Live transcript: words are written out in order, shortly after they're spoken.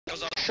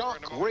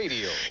Shock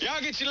Radio.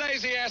 Y'all get your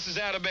lazy asses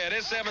out of bed.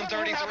 It's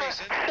 7:33.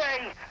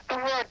 Say the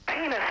word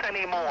penis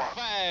anymore.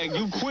 Fag,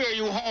 you queer,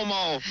 you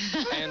homo.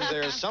 And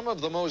there's some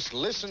of the most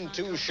listened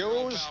to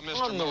shows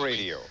on the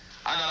radio.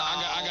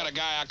 I got a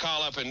guy I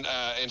call up in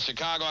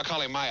Chicago. I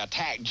call him my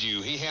attack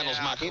Jew. He handles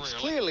my career. It's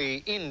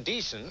clearly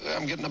indecent.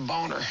 I'm getting a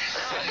boner.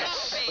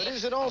 But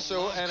is it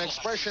also an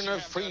expression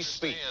of free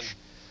speech?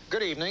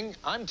 Good evening.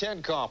 I'm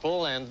Ted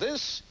Koppel, and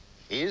this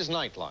is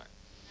Nightline.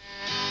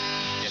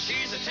 Yeah,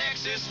 she's a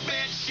Texas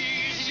bitch.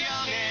 She's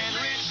young and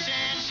rich,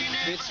 and she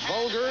never... It's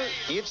vulgar.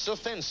 It's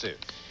offensive.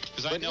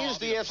 But is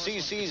the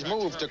FCC's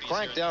move to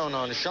crack down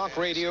on shock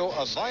radio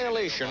a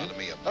violation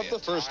of the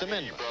First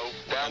Amendment?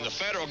 And the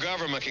federal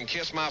government can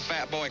kiss my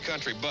fat boy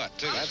country butt,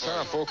 too. That's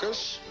our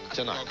focus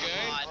tonight.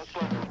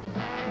 Okay?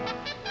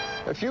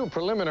 A few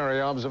preliminary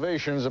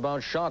observations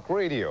about shock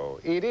radio.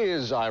 It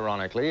is,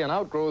 ironically, an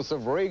outgrowth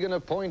of Reagan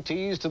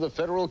appointees to the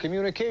Federal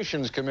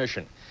Communications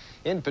Commission.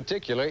 In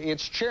particular,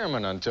 its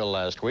chairman until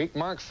last week,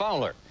 Mark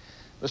Fowler.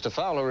 Mr.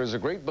 Fowler is a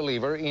great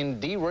believer in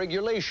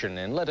deregulation,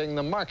 in letting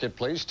the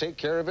marketplace take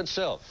care of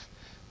itself.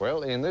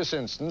 Well, in this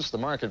instance, the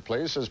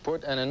marketplace has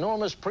put an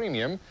enormous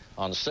premium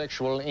on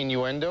sexual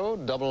innuendo,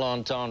 double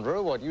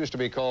entendre, what used to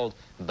be called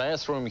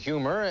bathroom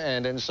humor,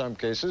 and in some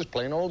cases,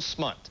 plain old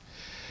smut.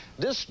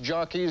 Disc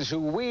jockeys who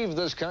weave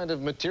this kind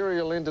of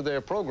material into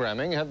their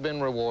programming have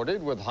been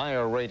rewarded with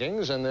higher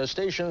ratings, and their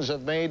stations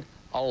have made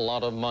a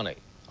lot of money.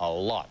 A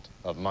lot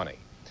of money.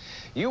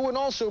 You would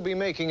also be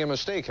making a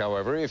mistake,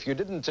 however, if you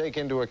didn't take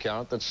into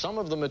account that some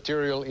of the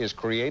material is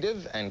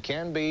creative and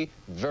can be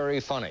very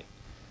funny.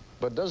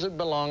 But does it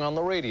belong on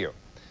the radio?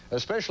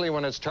 Especially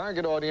when its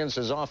target audience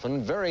is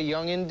often very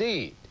young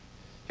indeed.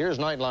 Here's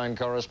Nightline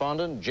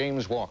correspondent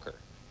James Walker.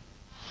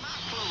 My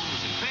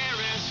clothes in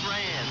Paris,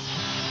 France.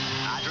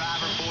 I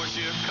drive a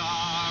Porsche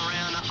car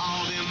around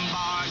all them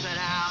bars, and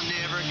I'll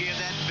never give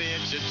that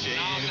bitch a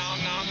chance. No.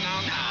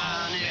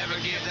 I'll never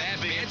give that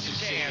bitch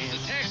a chance.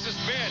 The Texas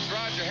bitch,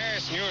 Roger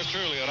Harrison, yours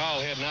truly at All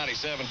Hit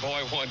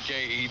 97.1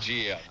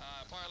 KEGF.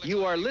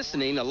 You are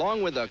listening,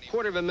 along with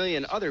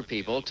 250,000 other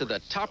people, to the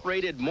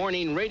top-rated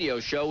morning radio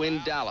show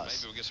in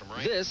Dallas.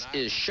 This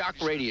is Shock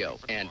Radio,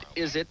 and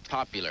is it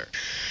popular?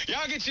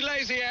 Y'all get your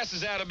lazy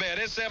asses out of bed.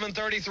 It's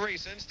 7:33.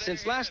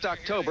 Since last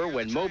October,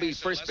 when Moby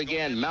first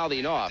began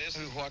mouthing off,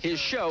 his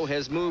show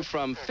has moved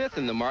from 5th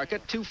in the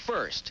market to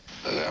 1st.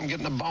 I'm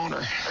getting a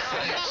boner.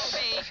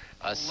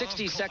 A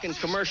 60-second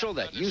commercial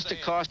that used to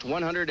cost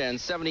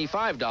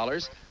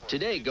 $175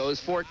 today goes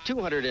for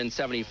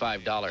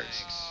 $275.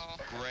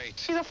 Great.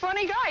 He's a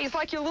funny guy. He's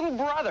like your little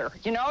brother.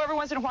 You know, every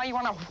once in a while you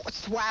want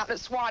to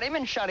swat him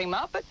and shut him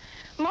up, but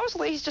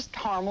mostly he's just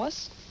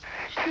harmless.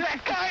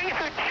 That guy is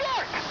a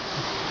jerk!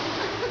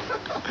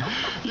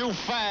 You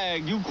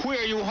fag, you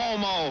queer, you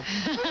homo.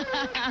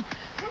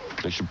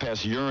 They should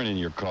pass urine in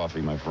your coffee,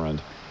 my friend.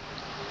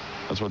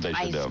 That's what they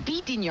should do. I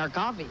spit in your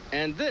coffee.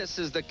 And this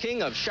is the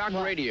king of shock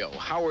radio,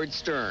 Howard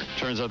Stern.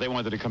 Turns out they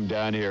wanted to come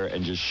down here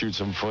and just shoot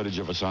some footage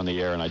of us on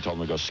the air, and I told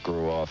them to go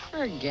screw off.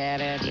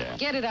 Forget it. Yeah.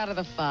 Get it out of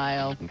the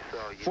file.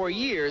 For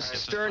years,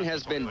 Stern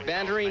has been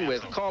bantering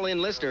with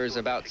call-in listeners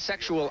about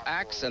sexual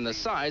acts and the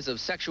size of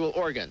sexual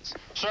organs.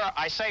 Sir,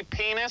 I say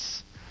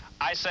penis.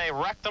 I say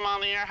rectum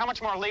on the air. How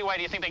much more leeway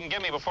do you think they can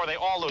give me before they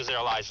all lose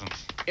their license?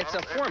 It's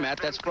a format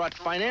that's brought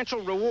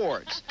financial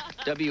rewards.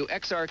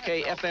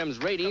 WXRK-FM's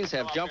ratings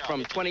have jumped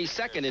from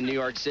 22nd in New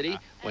York City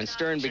when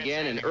Stern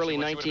began in early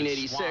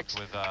 1986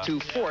 to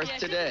 4th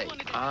today.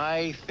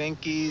 I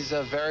think he's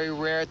a very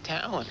rare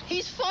talent.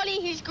 He's funny,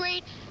 he's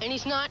great, and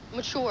he's not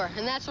mature,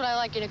 and that's what I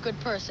like in a good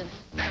person.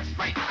 That's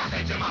right.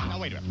 Now,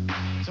 wait a minute.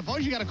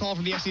 Suppose you got a call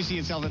from the FCC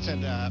itself that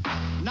said,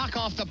 knock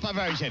off the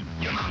perversion.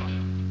 Your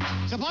mama.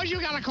 Suppose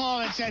you got a call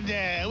that said,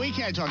 we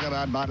can't talk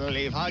about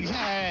bodily hugs.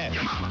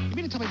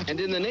 And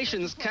in the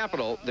nation's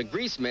capital, the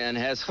Grease Man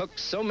has hooked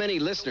so many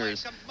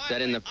listeners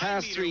that in the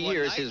past 3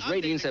 years, his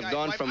ratings have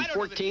gone from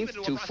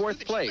 14th to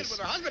 4th place.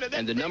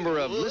 And the number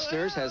of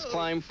listeners has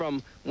climbed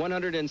from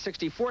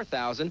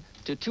 164,000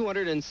 to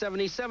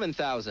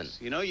 277,000.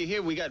 You know, you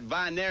hear we got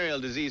venereal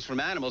disease from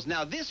animals.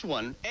 Now, this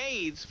one,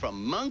 AIDS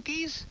from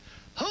monkeys?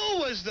 Who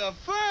was the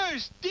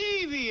first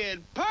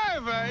deviant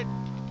pervert?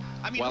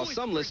 While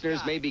some listeners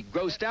may be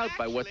grossed out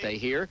by what they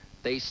hear,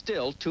 they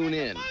still tune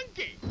in.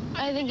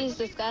 I think he's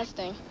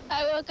disgusting.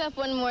 I woke up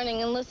one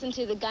morning and listened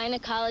to the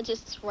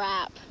gynecologist's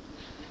rap.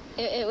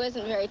 It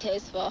wasn't very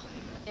tasteful.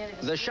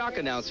 The shock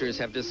announcers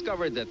have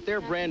discovered that their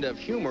brand of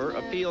humor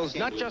appeals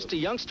not just to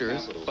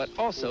youngsters, but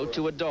also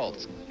to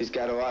adults. He's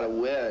got a lot of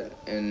wit,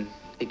 and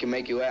he can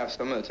make you laugh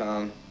some of the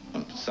time.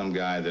 Some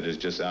guy that is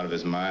just out of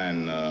his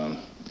mind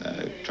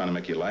trying to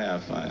make you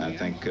laugh, I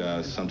think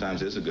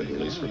sometimes is a good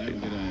release for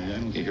people.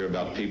 You hear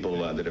about people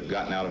that have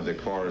gotten out of their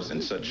cars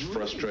in such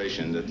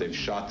frustration that they've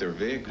shot their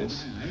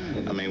vehicles.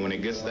 I mean, when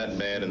it gets that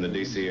bad in the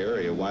D.C.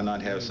 area, why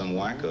not have some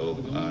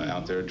wacko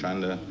out there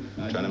trying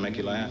to make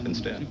you laugh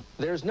instead?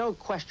 There's no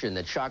question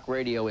that shock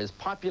radio is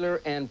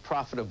popular and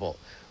profitable.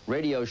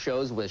 Radio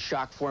shows with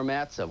shock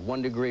formats of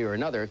one degree or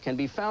another can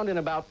be found in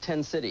about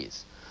 10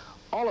 cities.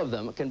 All of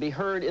them can be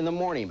heard in the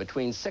morning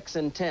between 6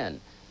 and 10,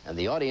 and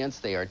the audience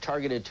they are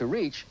targeted to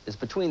reach is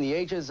between the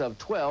ages of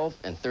 12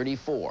 and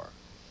 34.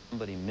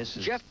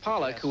 Jeff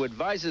Pollack, who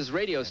advises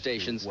radio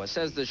stations,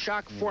 says the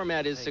Shock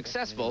format is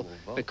successful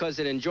because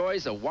it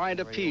enjoys a wide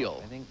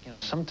appeal.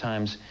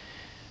 Sometimes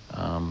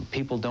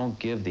people don't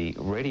give the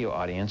radio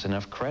audience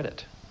enough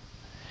credit.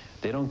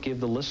 They don't give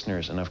the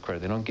listeners enough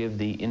credit. They don't give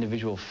the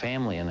individual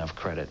family enough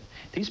credit.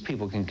 These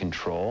people can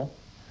control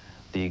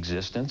the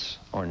existence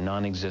or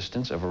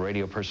non-existence of a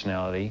radio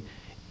personality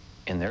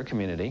in their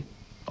community.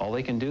 All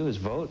they can do is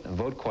vote, and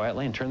vote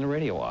quietly, and turn the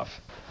radio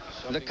off.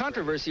 The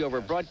controversy over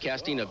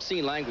broadcasting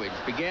obscene language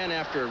began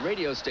after a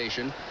radio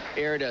station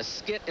aired a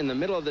skit in the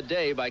middle of the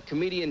day by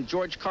comedian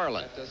George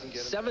Carlin.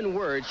 7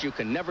 words you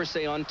can never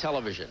say on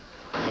television.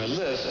 And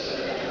this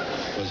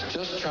was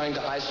just trying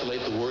to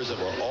isolate the words that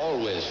were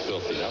always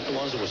filthy, not the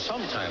ones that were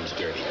sometimes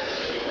dirty.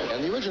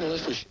 And the original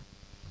list was...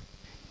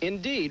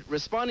 Indeed,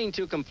 responding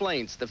to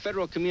complaints, the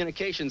Federal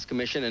Communications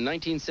Commission in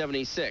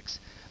 1976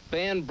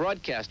 banned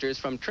broadcasters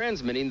from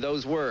transmitting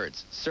those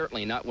words,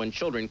 certainly not when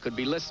children could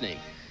be listening.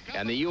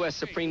 And the U.S.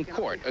 Supreme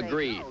Court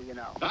agreed.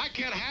 I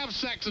can't have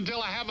sex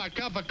until I have my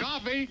cup of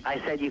coffee. I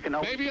said you can...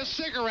 Maybe a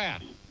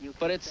cigarette.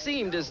 But it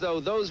seemed as though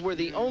those were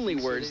the only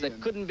words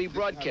that couldn't be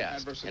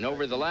broadcast. And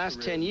over the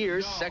last 10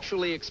 years,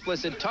 sexually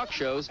explicit talk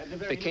shows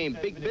became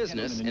big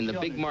business in the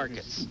big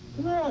markets.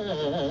 We've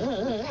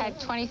had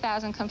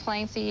 20,000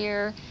 complaints a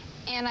year.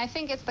 And I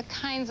think it's the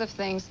kinds of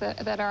things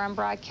that are on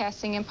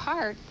broadcasting in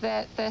part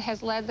that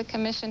has led the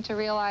commission to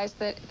realize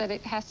that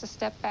it has to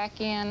step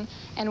back in,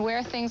 and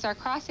where things are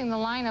crossing the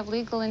line of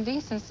legal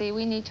indecency,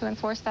 we need to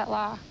enforce that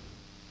law.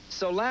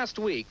 So last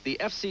week, the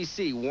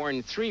FCC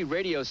warned 3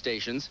 radio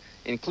stations,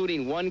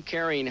 including one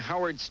carrying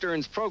Howard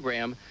Stern's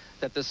program,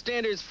 that the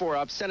standards for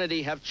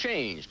obscenity have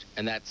changed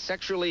and that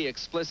sexually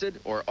explicit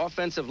or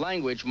offensive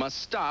language must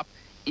stop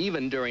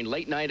even during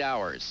late-night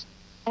hours.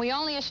 We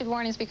only issued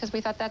warnings because we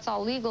thought that's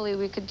all legally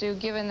we could do,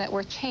 given that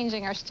we're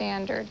changing our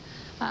standard.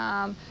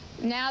 Now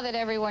that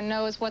everyone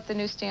knows what the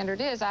new standard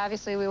is,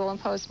 obviously we will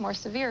impose more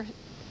severe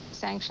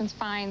sanctions,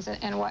 fines,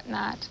 and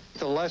whatnot.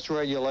 The less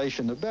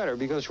regulation, the better,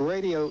 because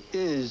radio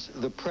is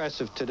the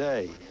press of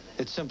today.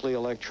 It's simply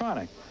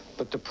electronic.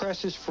 But the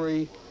press is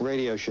free,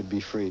 radio should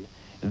be free.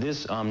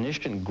 This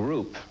omniscient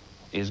group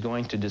is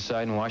going to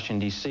decide in Washington,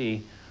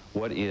 D.C.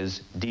 what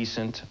is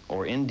decent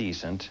or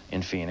indecent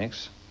in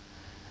Phoenix,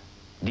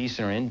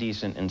 decent or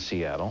indecent in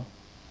Seattle.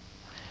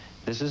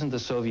 This isn't the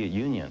Soviet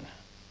Union.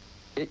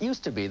 It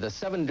used to be the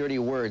 7 dirty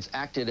words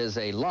acted as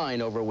a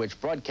line over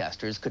which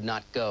broadcasters could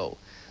not go.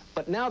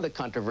 But now the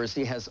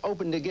controversy has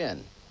opened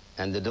again.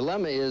 And the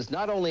dilemma is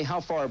not only how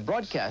far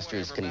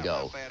broadcasters can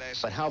go,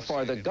 but how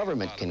far the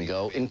government can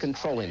go in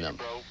controlling them.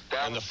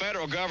 And the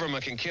federal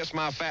government can kiss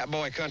my fat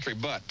boy country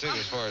butt, too,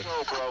 as far as...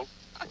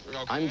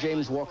 I'm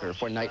James Walker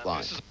for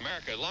Nightline. This is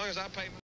America. As long as I pay...